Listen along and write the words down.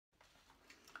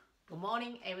Good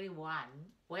morning, everyone.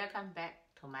 Welcome back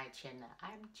to my channel.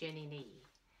 I'm Jenny Lee.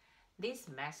 This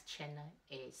math channel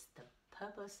the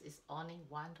purpose is only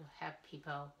one to help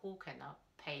people who cannot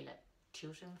pay the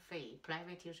tuition fee,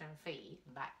 private tuition fee,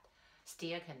 but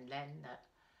still can learn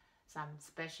some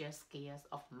special skills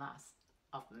of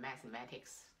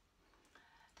mathematics.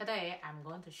 Today, I'm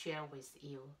going to share with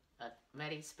you a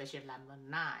very special number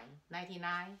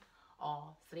 99,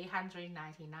 or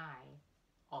 399,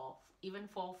 or even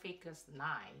 4 figures 9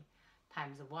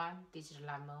 times 1 digit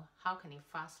number. How can you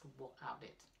fast work out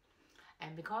it?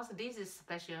 And because this is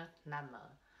special number,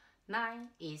 9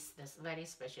 is this very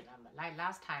special number. Like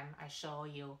last time I show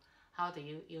you how do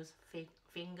you use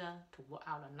finger to work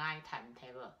out a 9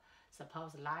 timetable.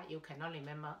 Suppose like you cannot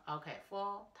remember, okay,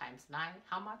 4 times 9,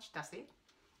 how much does it?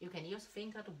 You can use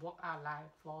finger to work out like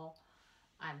 4,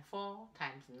 and 4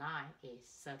 times 9 is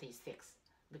 36,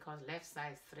 because left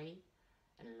side is 3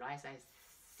 and right side is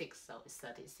 6, so it's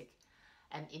 36.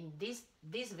 And in this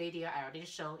video, I already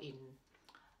showed in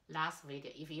last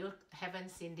video. If you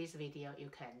haven't seen this video, you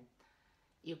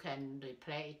can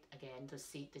replay it again to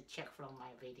check from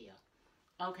my video.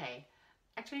 Okay,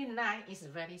 actually 9 is a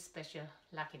very special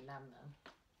lucky number.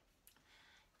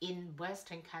 In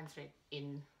Western country,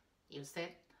 you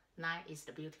said 9 is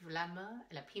the beautiful number,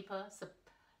 and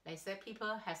they say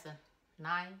people has a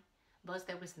 9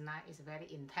 birthday with 9 is very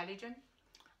intelligent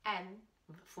and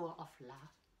full of love.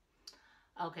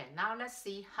 Okay, now let's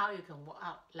see how you can work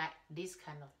out like this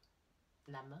kind of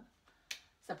number.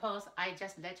 Suppose I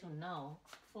just let you know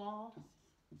 4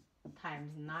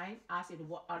 times 9, ask you to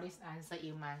work out this answer,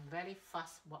 you might very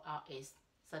fast work out is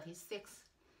 36.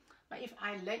 But if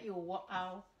I let you work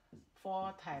out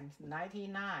 4 times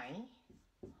 99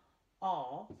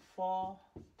 or 4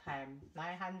 times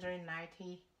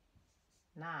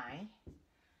 999,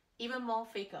 even more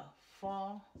figure,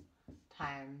 4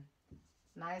 times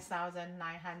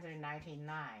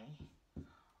 9,999,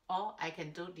 or I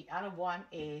can do the other one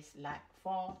is like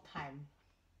 4 times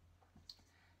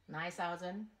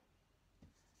 9,000.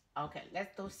 Okay,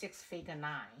 let's do 6 figure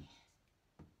 9.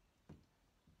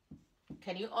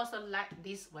 Can you also like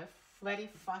this way very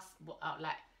fast work out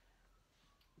like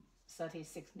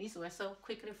 36? This way so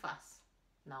quickly fast?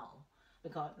 No,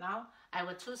 because now I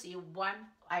will choose you one.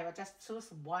 I will just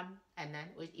choose one, and then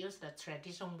we use the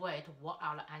traditional way to work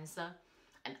out the answer.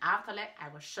 And after that, I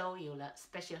will show you the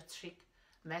special trick,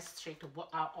 math trick to work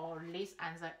out all these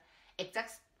answers.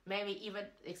 Maybe even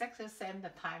exactly the same the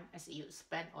time as you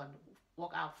spend on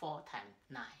work out 4 times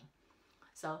 9.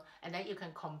 So, and then you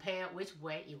can compare which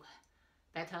way you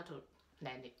better to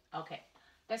land it. Okay,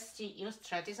 let's see, use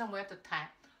traditional way to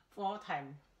type 4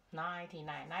 times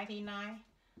 99. 99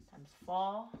 times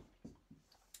 4.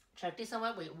 Traditional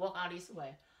way we work out this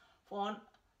way. 4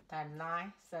 times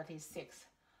 9, 36.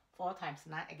 4 times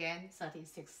 9 again,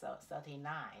 36, so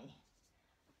 39.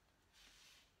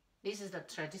 This is the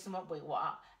traditional way we work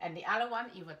out. And the other one,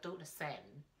 you will do the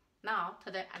same. Now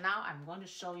I'm going to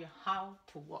show you how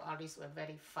to work out this way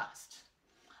very fast.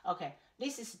 Okay,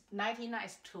 this is 99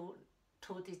 is two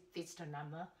digit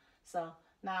number. So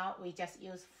now we just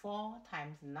use 4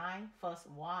 times 9, first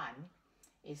one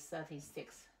is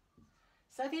 36.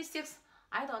 36,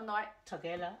 I don't know it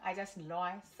together. I just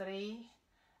write 3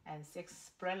 and 6,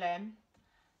 spread them.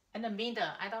 And the middle,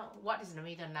 what is the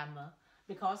middle number?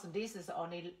 Because this is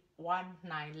only 1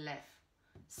 9 left.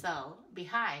 So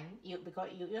behind you,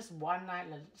 because you use 1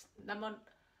 9,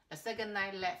 the second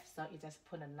 9 left, so you just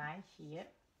put a 9 here.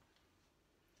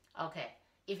 Okay,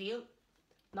 if you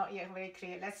not yet very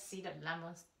clear, let's see the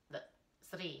numbers, the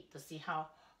 3, to see how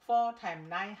 4 times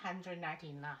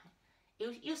 999.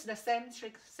 You use the same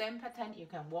trick, same pattern, you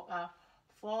can work out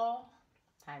 4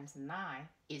 times 9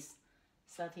 is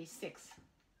 36.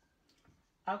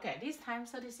 Okay, this time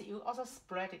 36, you also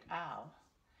spread it out.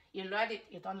 You write it,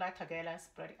 you don't write together,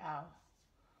 spread it out.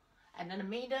 And in the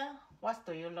middle, what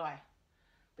do you write?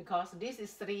 Because this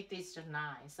is 3 digit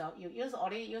 9, so you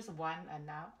already use 1, and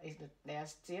now there's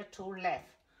still 2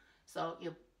 left. So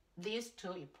these 2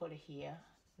 you put here,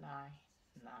 9,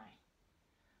 9.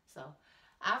 So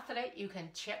after that, you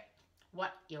can check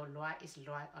what your right is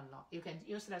right or not. You can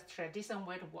use the traditional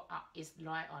way to work out is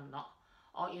right or not,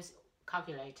 or use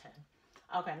calculator.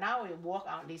 Okay, now we work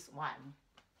out this one.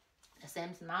 The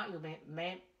same, now you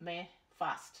may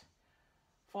fast.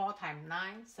 4 times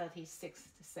 9, 36,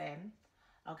 the same.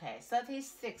 Okay,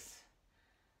 36,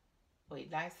 we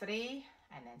write 3,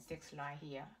 and then 6 right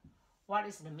here. What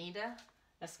is the middle?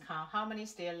 Let's count how many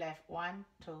still left. 1,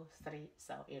 2, 3.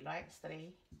 So you write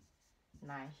 3,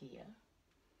 9 here.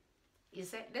 You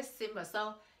say that's simple.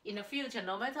 So in the future,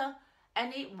 no matter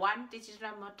any one digit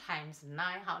number times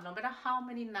 9, no matter how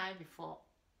many 9 before,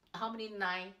 how many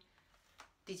 9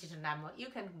 digit number, you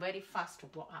can very fast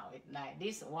work out it. Like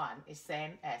this one is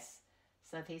same as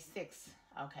 36.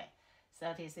 Okay,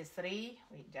 36, 3,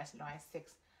 we just write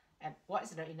 6. And what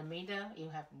is in the middle? You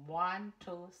have 1,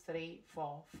 2, 3,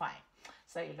 4, 5.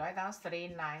 So you write down 3,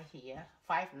 9 here,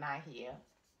 5, 9 here.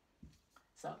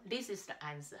 So this is the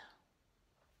answer.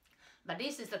 But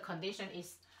this is the condition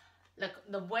is,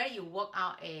 the way you work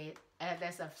out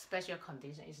there's a special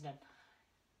condition is that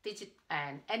digit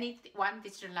and any one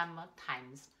digit number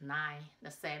times 9,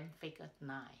 the same figure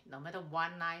 9. No matter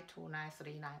 1, 9, 2, 9,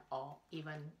 3, 9, or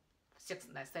even 6,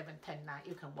 9, 7, 10, 9,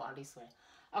 you can work this way.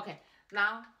 Okay,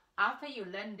 now after you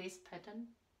learn this pattern,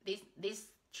 this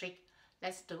trick,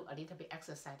 let's do a little bit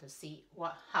exercise to see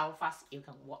how fast you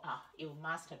can work out. You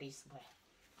master this way.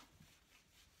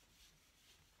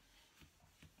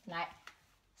 Like,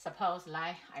 suppose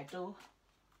like I do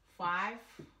 5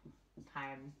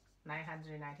 times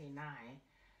 999,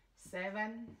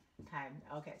 7 times,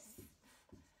 okay,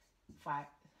 5,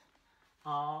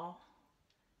 or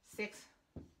 6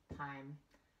 times,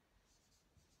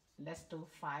 let's do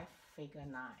 5 figure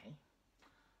 9,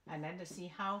 and then to see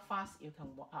how fast you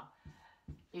can work out.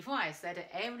 Before I said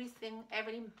every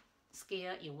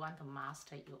skill you want to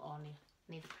master, you only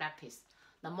need to practice.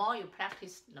 The more you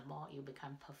practice, the more you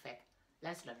become perfect.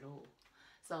 That's the rule.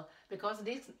 So because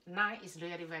this 9 is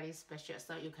really very special,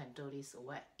 so you can do this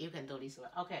way.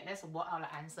 Okay, let's work out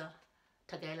the answer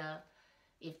together.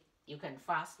 If you can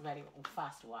very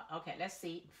fast work. Okay, let's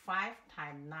see. 5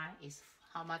 times 9 is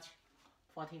how much?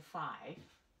 45.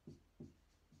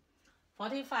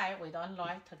 45, we don't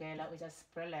write together, we just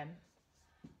spread them.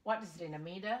 What is in the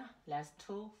middle? There's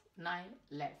 2, 9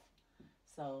 left.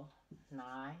 So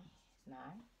 9,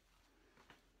 9.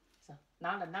 So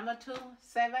now the number 2,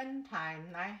 7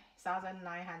 times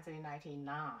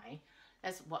 9,999.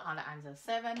 Let's work on the answer.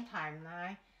 7 times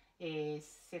 9 is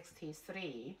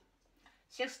 63.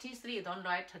 63 you don't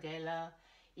write together.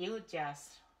 You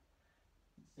just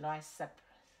write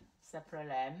separate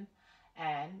them.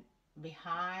 And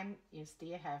behind you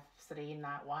still have 3,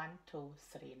 9, 1, 2,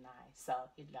 3, 9. So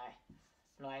it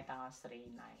write down 3,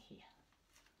 9 here.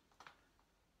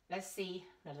 Let's see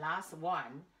the last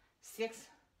one. 6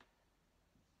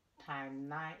 times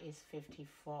 9 is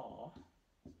 54.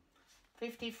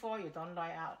 54 you don't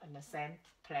write out in the same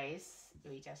place.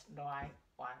 We just write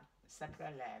one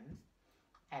separate them.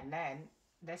 And then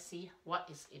let's see what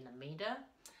is in the middle.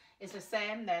 It's the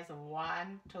same. There's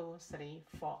 1, 2, 3,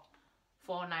 4.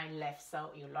 4, 9 left.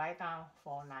 So you write down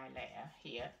 4, 9 there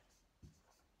here.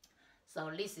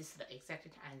 So this is the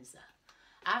exact answer.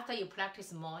 After you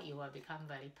practice more, you will become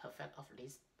very perfect of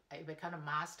this. You become a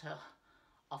master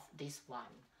of this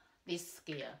one, this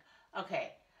skill.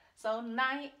 Okay, so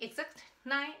 9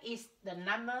 is the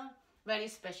number, very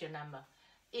special number.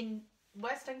 In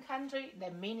Western country, the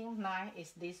meaning 9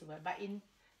 is this way, but in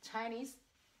Chinese,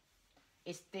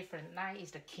 it's different. 9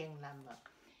 is the king number.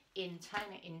 In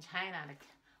China, the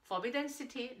Forbidden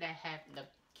City, they have the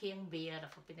king beer. The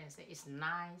Forbidden City is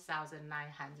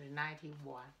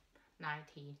 9,991.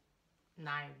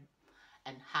 99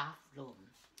 and half room.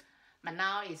 But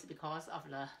now it's because of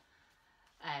the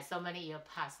so many years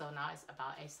past, so now it's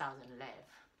about 8,000 left.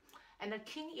 And the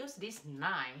king used this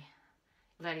 9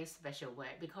 very special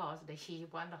way because he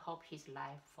want to hope his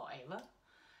life forever.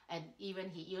 And even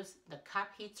he used the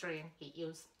cup he drank, he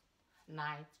used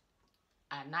 9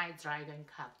 dragon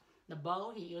cup. The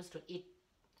bowl he used to eat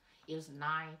used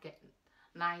 9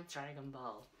 dragon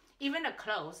bowl. Even the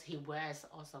clothes he wears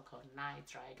also called 9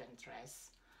 dragon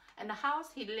dress. And the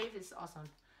house he lives is also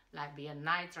like be a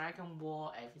 9 dragon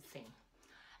wall, everything.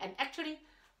 And actually,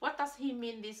 what does he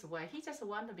mean this way? He just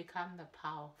want to become the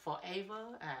power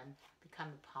forever and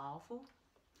become powerful.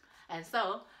 And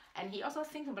so, and he also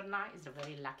thinks about 9 is a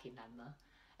very lucky number.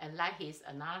 And like his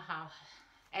another house,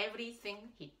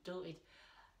 everything he do it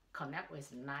connect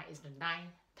with 9 is the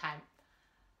 9 times,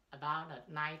 about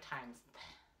 9 times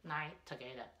 9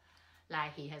 together.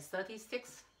 Like he has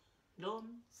 36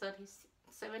 room,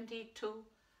 72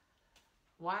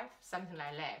 wife, something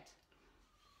like that.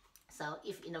 So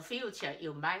if in the future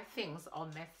you buy things or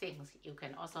make things, you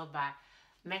can also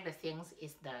make the things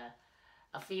is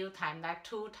a few times, like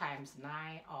 2 times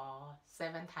 9 or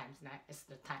 7 times 9 is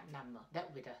the time number.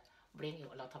 That will bring you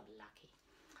a lot of lucky.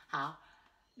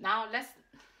 Now let's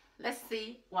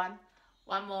see one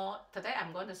more. Today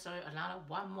I'm going to show you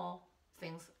one more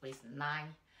things with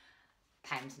 9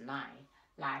 times 9.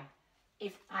 Like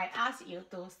if I ask you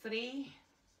to 3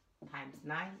 times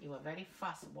 9, you will very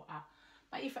fast work out.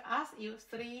 But if I ask you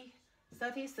 33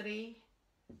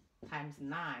 times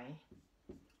 9,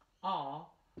 or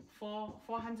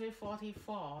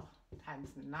 444 times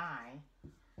 9,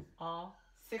 or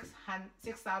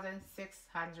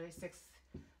 6,606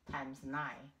 times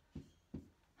 9.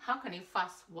 How can you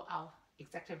fast work out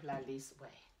exactly like this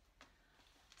way?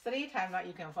 3 times 9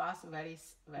 you can fast very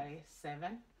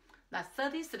 7. Now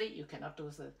 33 you cannot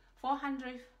do so.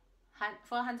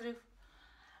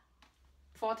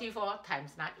 444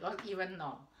 times 9 or even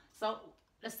no. So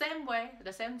the same way,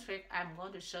 the same trick, I'm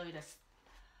going to show you the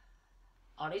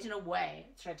original way,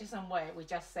 traditional way. We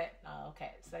just said,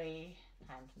 okay, 3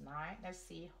 times 9. Let's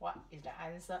see what is the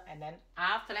answer. And then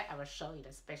after that, I will show you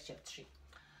the special trick.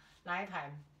 9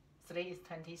 times 3 is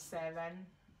 27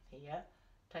 here.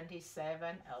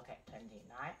 27, okay,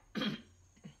 29.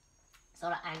 So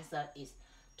the answer is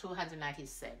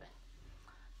 297.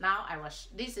 Now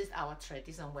this is our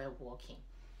traditional way of working.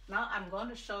 Now I'm going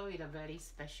to show you the very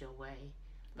special way.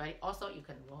 Also you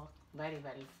can work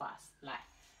very fast. Like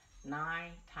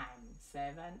 9 times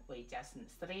 7, we just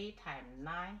 3 times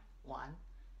 9,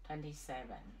 27.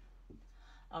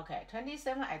 Okay,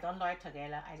 27 I don't write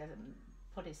together, I just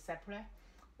put it separate.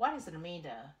 What is the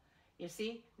middle? You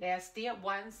see, there's still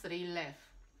 1 3 left.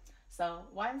 So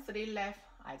 1 3 left,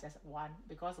 I just 1,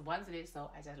 because 1 3,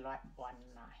 so I just write 1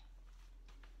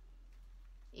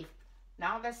 9.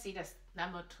 Now let's see the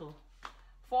number 2.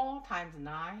 4 times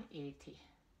 9, 80.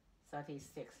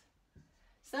 36.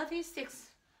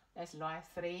 36, let's write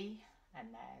 3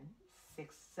 and then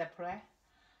 6 separate.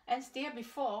 And still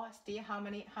before, still how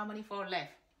many 4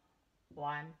 left?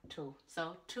 1, 2.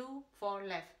 So 2, 4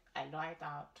 left. I write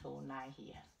down 2 9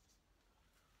 here.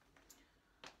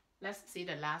 Let's see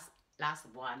the last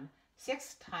one.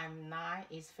 6 times 9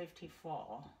 is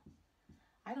 54.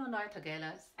 I don't write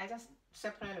together. I just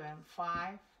separate them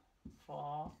 5,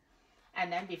 4.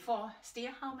 And then before,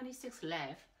 still how many 6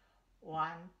 left?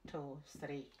 1, 2,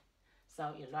 3.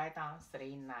 So you write down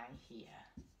 3 9 here.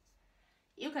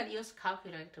 You can use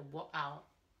calculator to work out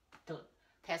to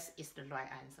test is the right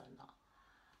answer or not.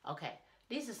 Okay,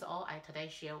 this is all I today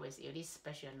share with you, this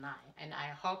special night. And I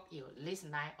hope this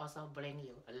night also bring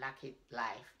you a lucky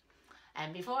life.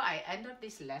 And before I end up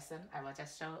this lesson, I will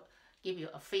just give you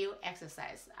a few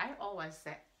exercises. I always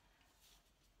say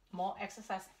more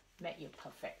exercise make you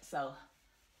perfect. So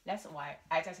that's why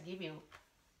I just give you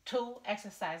 2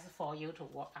 exercises for you to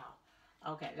work out.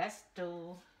 Okay, let's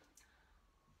do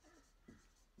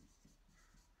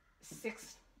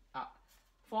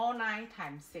 4 9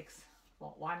 times 6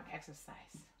 for one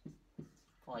exercise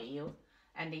for you.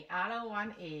 And the other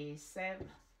one is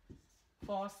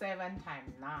 4 7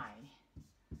 times 9.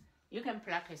 You can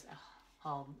practice at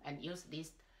home and use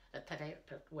this today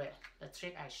the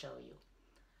trick I show you.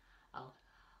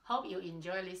 Hope you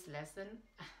enjoy this lesson,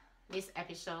 this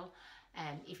episode.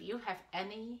 And if you have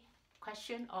any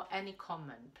question or any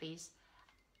comment, please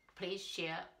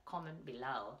share comment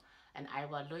below, and I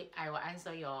will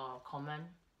answer your comment.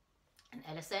 And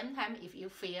at the same time, if you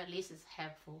feel this is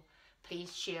helpful,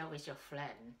 please share with your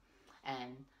friend,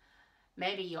 and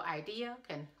maybe your idea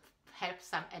can help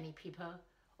any people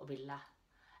or be loved.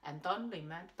 And don't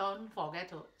forget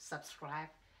to subscribe.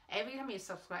 Every time you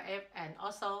subscribe, and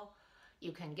also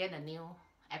you can get a new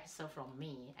episode from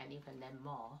me, and you can learn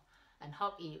more. And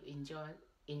hope you enjoy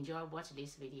watch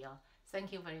this video.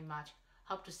 Thank you very much.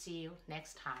 Hope to see you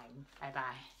next time. Bye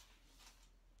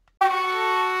bye.